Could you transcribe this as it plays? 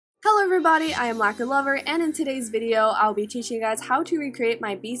everybody, I am Lacquer Lover, and in today's video I'll be teaching you guys how to recreate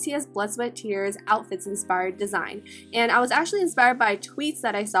my BTS Blood, Sweat, Tears outfits inspired design. And I was actually inspired by tweets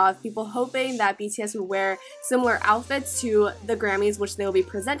that I saw of people hoping that BTS would wear similar outfits to the Grammys, which they will be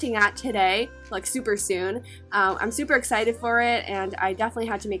presenting at today, like super soon. I'm super excited for it, and I definitely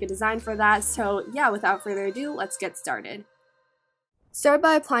had to make a design for that. So yeah, without further ado, let's get started. Start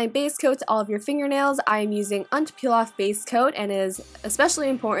by applying base coat to all of your fingernails. I am using unpeel off base coat, and it is especially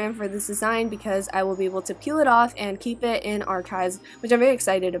important for this design because I will be able to peel it off and keep it in archives, which I'm very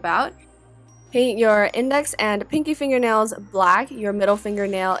excited about. Paint your index and pinky fingernails black, your middle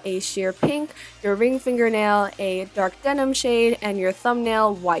fingernail a sheer pink, your ring fingernail a dark denim shade, and your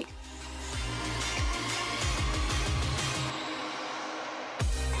thumbnail white.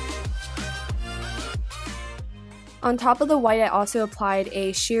 On top of the white, I also applied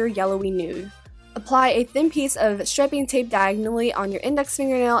a sheer yellowy nude. Apply a thin piece of striping tape diagonally on your index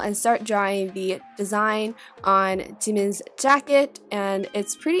fingernail and start drawing the design on Jimin's jacket, and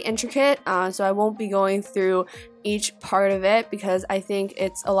it's pretty intricate, so I won't be going through each part of it because I think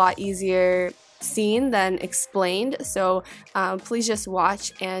it's a lot easier seen than explained, so please just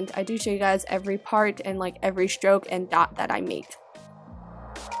watch, and I do show you guys every part and like every stroke and dot that I make.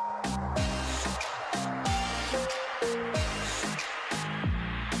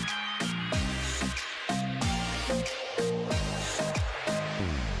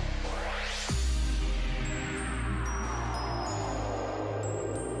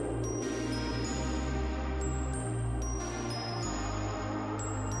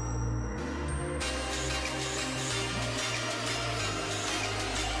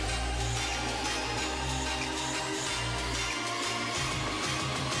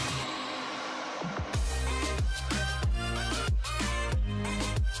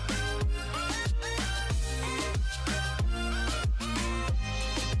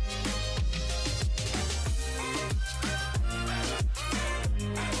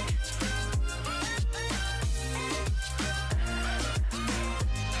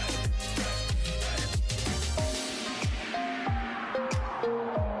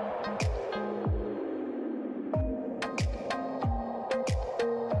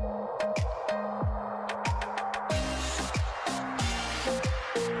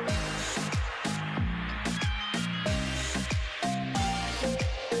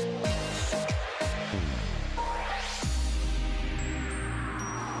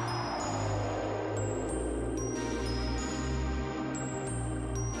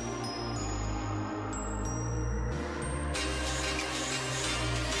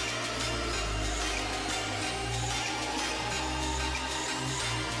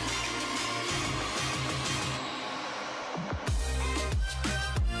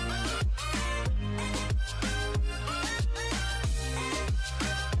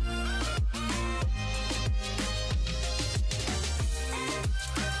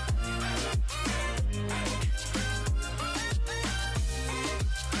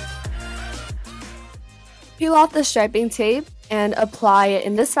 Peel off the striping tape and apply it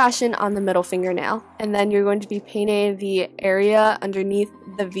in this fashion on the middle fingernail. And then you're going to be painting the area underneath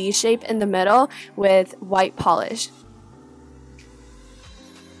the V shape in the middle with white polish.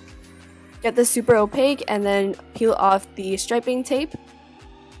 Get this super opaque and then peel off the striping tape.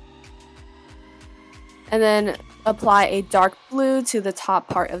 And then apply a dark blue to the top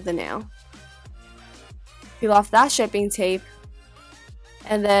part of the nail. Peel off that striping tape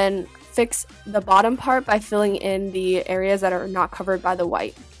and then fix the bottom part by filling in the areas that are not covered by the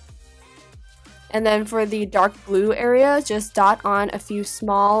white. And then for the dark blue area, just dot on a few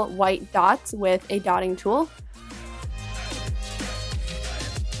small white dots with a dotting tool.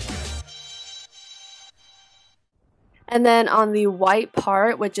 And then on the white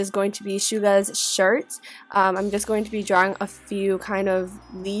part, which is going to be Suga's shirt, I'm just going to be drawing a few kind of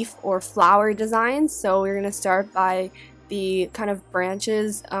leaf or flower designs. So we're going to start by the kind of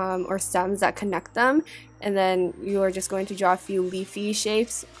branches or stems that connect them, and then you are just going to draw a few leafy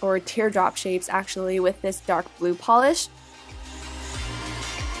shapes or teardrop shapes actually with this dark blue polish.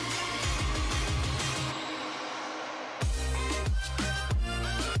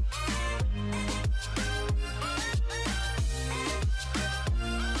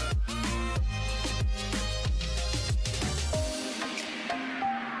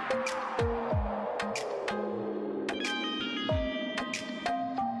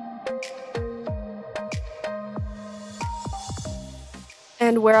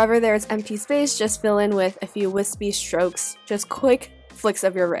 And wherever there's empty space, just fill in with a few wispy strokes, just quick flicks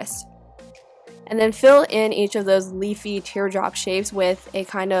of your wrist. And then fill in each of those leafy teardrop shapes with a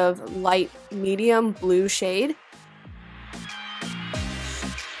kind of light medium blue shade.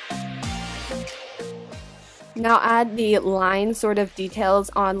 Now add the line sort of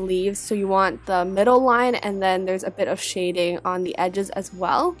details on leaves, so you want the middle line and then there's a bit of shading on the edges as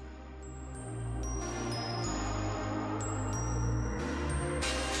well.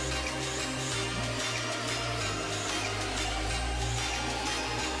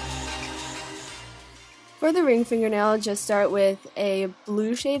 For the ring fingernail, just start with a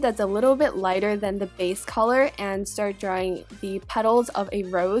blue shade that's a little bit lighter than the base color and start drawing the petals of a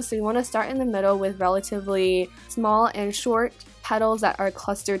rose. So you want to start in the middle with relatively small and short petals that are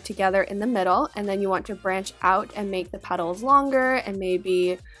clustered together in the middle, and then you want to branch out and make the petals longer and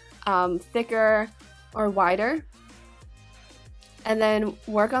maybe thicker or wider. And then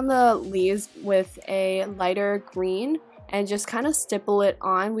work on the leaves with a lighter green and just kind of stipple it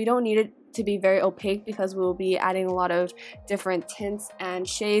on. We don't need it to be very opaque because we'll be adding a lot of different tints and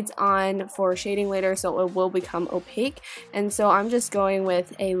shades on for shading later, so it will become opaque. And so I'm just going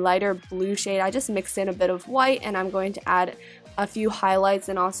with a lighter blue shade. I just mixed in a bit of white and I'm going to add a few highlights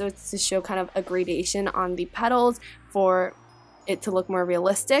and also to show kind of a gradation on the petals for it to look more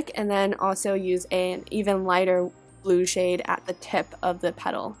realistic, and then also use an even lighter blue shade at the tip of the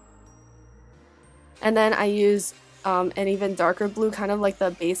petal. And then I use an even darker blue, kind of like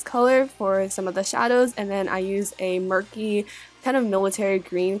the base color for some of the shadows, and then I use a murky kind of military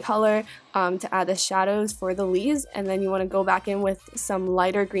green color to add the shadows for the leaves. And then you want to go back in with some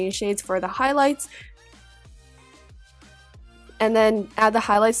lighter green shades for the highlights, and then add the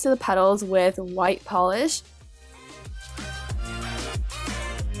highlights to the petals with white polish.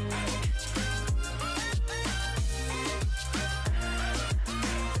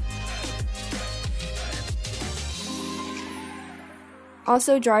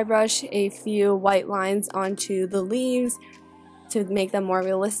 Also dry brush a few white lines onto the leaves to make them more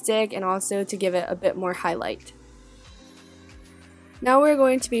realistic and also to give it a bit more highlight. Now we're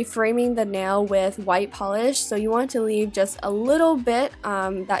going to be framing the nail with white polish, so you want to leave just a little bit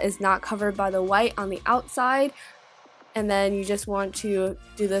that is not covered by the white on the outside, and then you just want to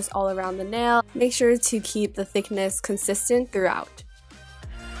do this all around the nail. Make sure to keep the thickness consistent throughout.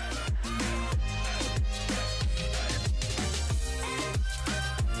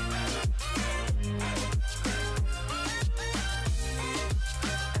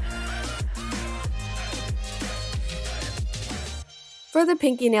 For the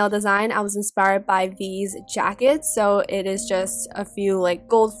pinky nail design, I was inspired by these jackets. So it is just a few like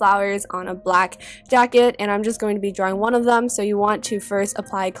gold flowers on a black jacket, and I'm just going to be drawing one of them. So you want to first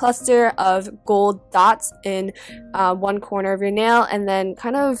apply a cluster of gold dots in one corner of your nail, and then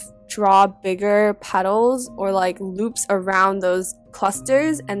kind of draw bigger petals or like loops around those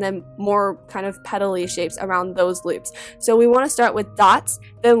clusters, and then more kind of petal-y shapes around those loops. So we want to start with dots,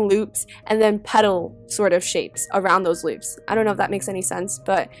 then loops, and then petal sort of shapes around those loops. I don't know if that makes any sense,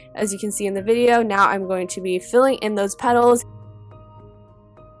 but as you can see in the video, now I'm going to be filling in those petals.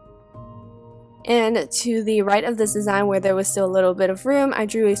 And to the right of this design, where there was still a little bit of room, I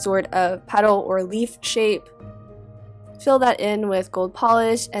drew a sort of petal or leaf shape. Fill that in with gold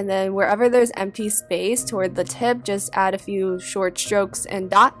polish, and then wherever there's empty space toward the tip, just add a few short strokes and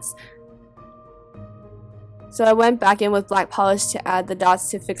dots. So I went back in with black polish to add the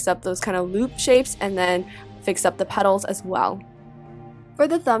dots to fix up those kind of loop shapes and then fix up the petals as well. For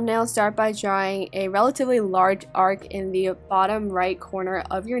the thumbnail, start by drawing a relatively large arc in the bottom right corner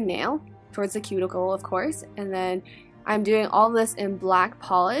of your nail, towards the cuticle of course, and then I'm doing all this in black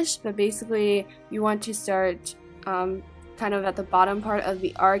polish, but basically you want to start kind of at the bottom part of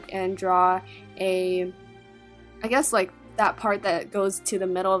the arc and draw I guess like that part that goes to the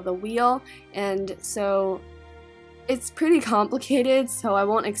middle of the wheel. And so it's pretty complicated, so I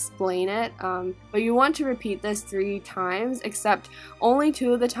won't explain it, but you want to repeat this 3 times, except only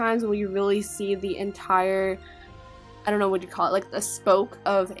 2 of the times will you really see the entire, I don't know what you call it, like the spoke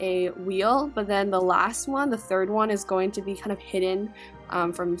of a wheel, but then the last one, the third one, is going to be kind of hidden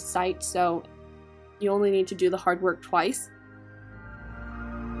from sight, so you only need to do the hard work twice.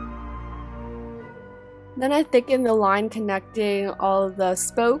 Then I thicken the line connecting all of the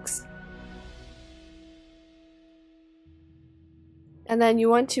spokes. And then you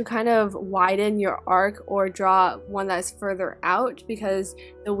want to kind of widen your arc or draw one that's further out because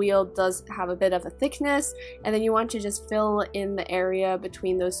the wheel does have a bit of a thickness, and then you want to just fill in the area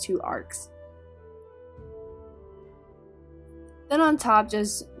between those 2 arcs. Then on top,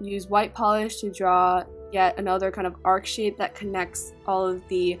 just use white polish to draw yet another kind of arc shape that connects all of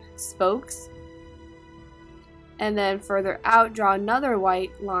the spokes. And then further out, draw another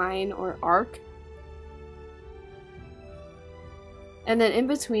white line or arc. And then in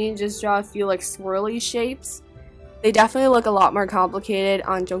between, just draw a few like swirly shapes. They definitely look a lot more complicated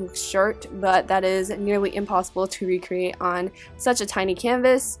on Jungkook's shirt, but that is nearly impossible to recreate on such a tiny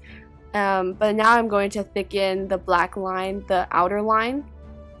canvas. But now I'm going to thicken the black line, the outer line.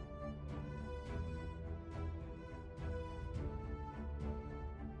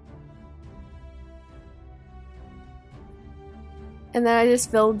 And then I just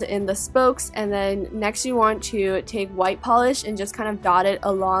filled in the spokes, and then next you want to take white polish and just kind of dot it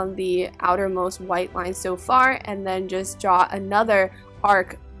along the outermost white line so far, and then just draw another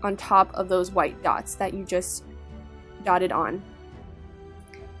arc on top of those white dots that you just dotted on.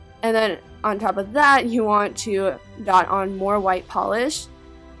 And then on top of that, you want to dot on more white polish.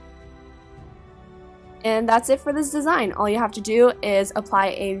 And that's it for this design. All you have to do is apply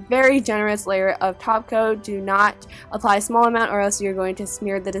a very generous layer of top coat. Do not apply a small amount or else you're going to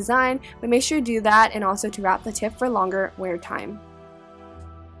smear the design, but make sure to do that, and also to wrap the tip for longer wear time.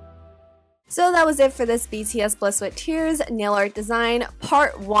 So that was it for this BTS Blood, Sweat, Tears nail art design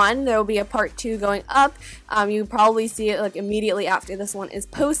part 1. There will be a part 2 going up. You probably see it like immediately after this one is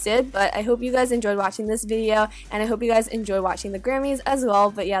posted, but I hope you guys enjoyed watching this video, and I hope you guys enjoy watching the Grammys as well.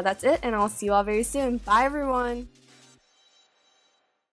 But yeah, that's it, and I'll see you all very soon. Bye everyone!